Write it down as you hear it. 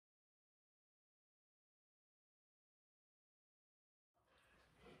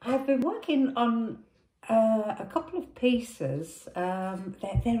I've been working on a couple of pieces. They're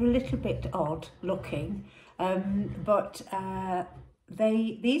a little bit odd looking, but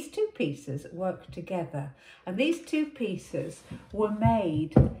these two pieces work together, and these two pieces were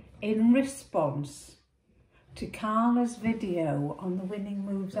made in response to Karla's video on the Winning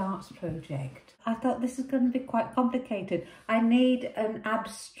Moves Arts project. I thought this is going to be quite complicated. I need an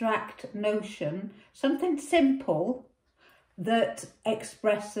abstract notion, something simple that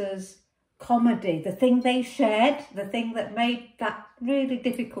expresses comedy, the thing they shared, the thing that made that really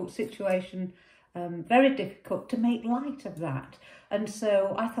difficult situation very difficult, to make light of that. And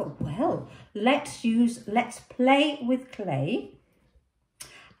so I thought, well, let's play with clay.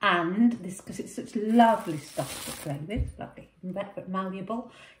 And this, because it's such lovely stuff to play with, lovely, but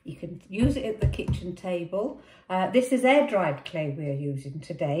malleable. You can use it at the kitchen table. This is air-dried clay we're using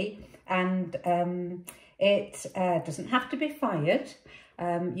today, and it doesn't have to be fired.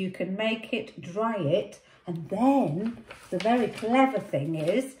 You can make it, dry it, and then the very clever thing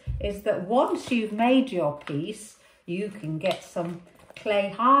is that once you've made your piece, you can get some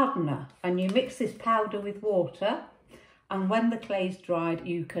clay hardener, and you mix this powder with water. And when the clay's dried,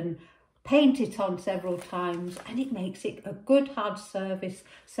 you can paint it on several times, and it makes it a good hard surface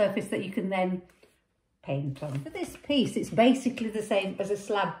that you can then paint on. For this piece, it's basically the same as a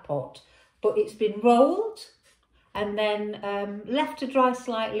slab pot, but it's been rolled and then left to dry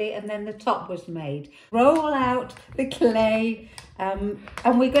slightly, and then the top was made. Roll out the clay, and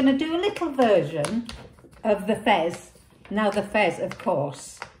we're going to do a little version of the fez. Now the fez, of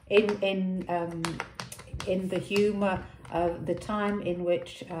course, in the humour of the time in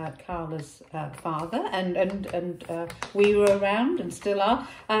which Karla's father and we were around and still are,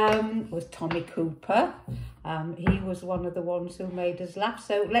 was Tommy Cooper. He was one of the ones who made us laugh.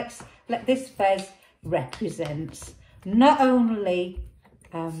 So let this fez represents not only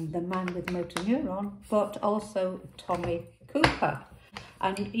the man with motor neuron, but also Tommy Cooper.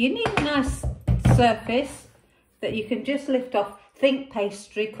 And you need a nice surface that you can just lift off. Think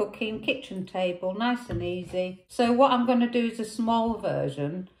pastry, cooking, kitchen table, nice and easy. So what I'm going to do is a small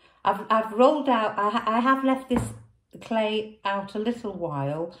version. I've rolled out, I have left this clay out a little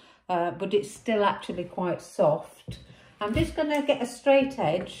while, but it's still actually quite soft. I'm just going to get a straight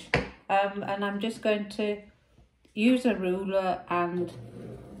edge, and I'm just going to use a ruler and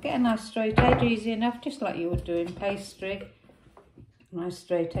get a nice straight edge, easy enough, just like you would do in pastry. Nice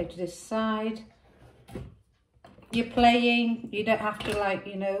straight edge this side. You're playing, you don't have to, like,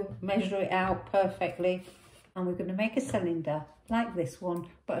 you know, measure it out perfectly. And we're going to make a cylinder like this one,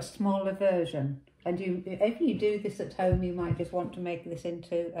 but a smaller version. And if you do this at home, you might just want to make this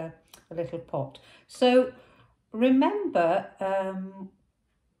into a little pot. So remember,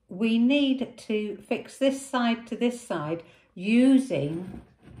 we need to fix this side to this side using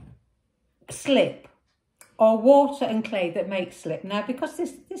slip or water and clay that makes slip. Now, because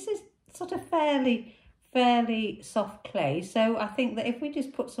this is sort of fairly soft clay, so I think that if we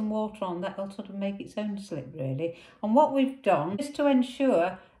just put some water on, that'll sort of make its own slip, really. And what we've done is to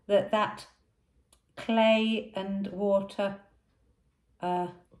ensure that clay and water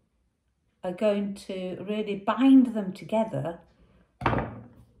are going to really bind them together.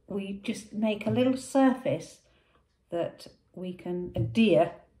 We just make a little surface that we can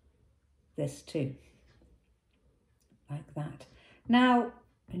adhere this to, like that. Now,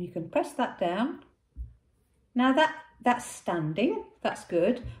 and you can press that down. Now that's standing, that's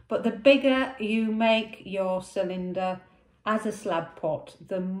good, but the bigger you make your cylinder as a slab pot,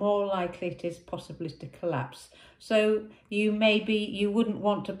 the more likely it is possibly to collapse. So you wouldn't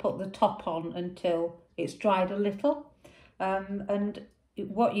want to put the top on until it's dried a little. And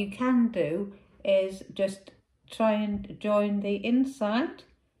what you can do is just try and join the inside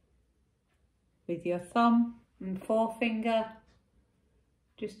with your thumb and forefinger,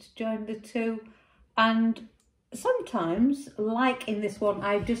 just join the two. And sometimes, like in this one,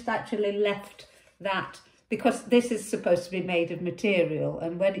 I've just actually left that, because this is supposed to be made of material,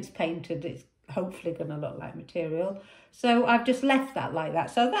 and when it's painted, it's hopefully going to look like material. So I've just left that like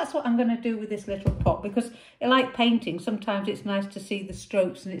that. So that's what I'm going to do with this little pot, because like painting, sometimes it's nice to see the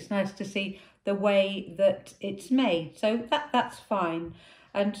strokes and it's nice to see the way that it's made. So that's fine.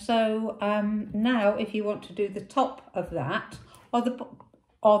 And so now if you want to do the top of that,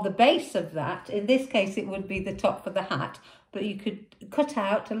 or the base of that, in this case it would be the top for the hat, but you could cut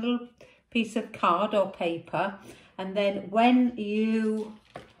out a little piece of card or paper, and then when you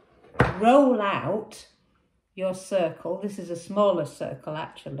roll out your circle, this is a smaller circle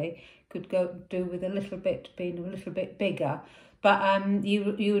actually, could do with being a little bit bigger, But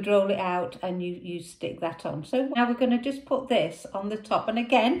you would roll it out and you stick that on. So now we're going to just put this on the top, and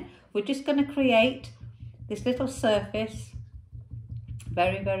again we're just going to create this little surface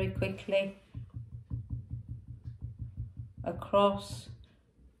very, very quickly across.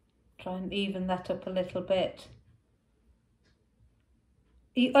 Try and even that up a little bit.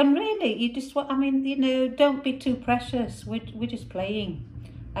 And really, you just want, I mean, you know, don't be too precious. We're just playing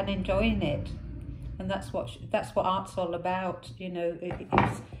and enjoying it, and that's what art's all about. You know,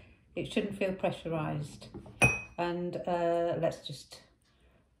 it shouldn't feel pressurized. And let's just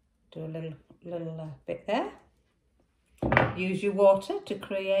do a little bit there. Use your water to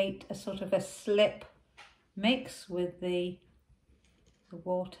create a sort of a slip mix with the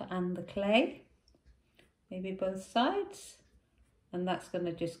water and the clay, maybe both sides. And that's going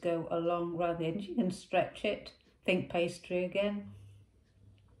to just go along around the edge. You can stretch it, think pastry again.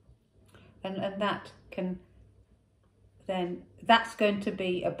 And that can then, that's going to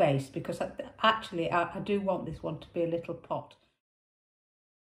be a base, because actually I do want this one to be a little pot.